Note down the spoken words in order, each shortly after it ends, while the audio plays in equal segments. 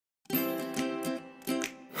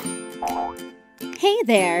Hey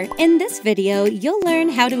there! In this video, you'll learn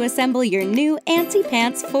how to assemble your new Antsy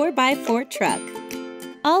Pants 4x4 truck.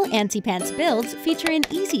 All Antsy Pants builds feature an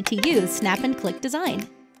easy-to-use snap-and-click design.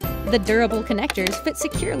 The durable connectors fit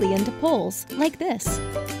securely into poles, like this.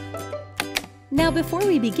 Now before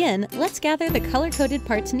we begin, let's gather the color-coded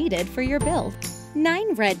parts needed for your build.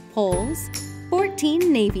 9 red poles,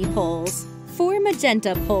 14 navy poles, 4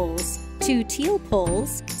 magenta poles, 2 teal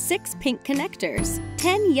poles, 6 pink connectors,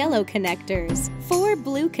 10 yellow connectors, 4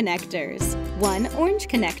 blue connectors, 1 orange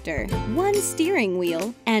connector, 1 steering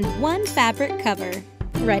wheel, and 1 fabric cover.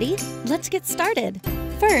 Ready? Let's get started!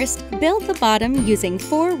 First, build the bottom using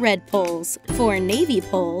 4 red poles, 4 navy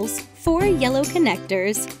poles, 4 yellow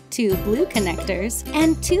connectors, 2 blue connectors,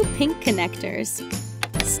 and 2 pink connectors.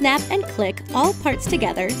 Snap and click all parts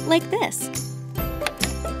together like this.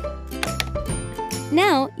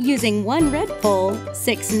 Now, using 1 red pole,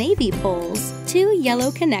 6 navy poles, 2 yellow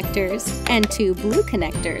connectors, and 2 blue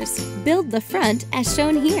connectors, build the front as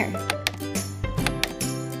shown here.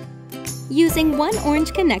 Using 1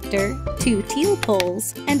 orange connector, 2 teal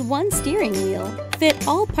poles, and 1 steering wheel, fit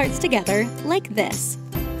all parts together like this.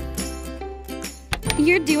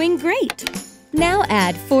 You're doing great! Now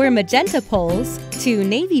add 4 magenta poles, 2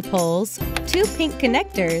 navy poles, 2 pink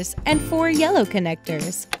connectors, and 4 yellow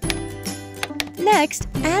connectors. Next,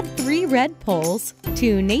 add 3 red poles,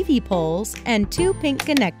 2 navy poles, and 2 pink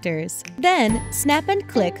connectors. Then, snap and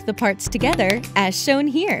click the parts together as shown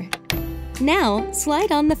here. Now,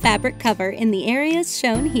 slide on the fabric cover in the areas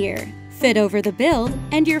shown here. Fit over the build,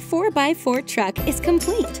 and your 4x4 truck is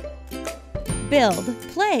complete. Build,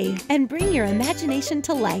 play, and bring your imagination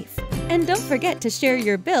to life. And don't forget to share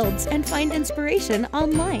your builds and find inspiration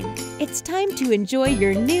online. It's time to enjoy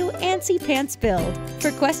your new Antsy Pants build.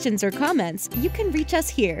 For questions or comments, you can reach us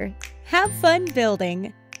here. Have fun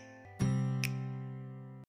building!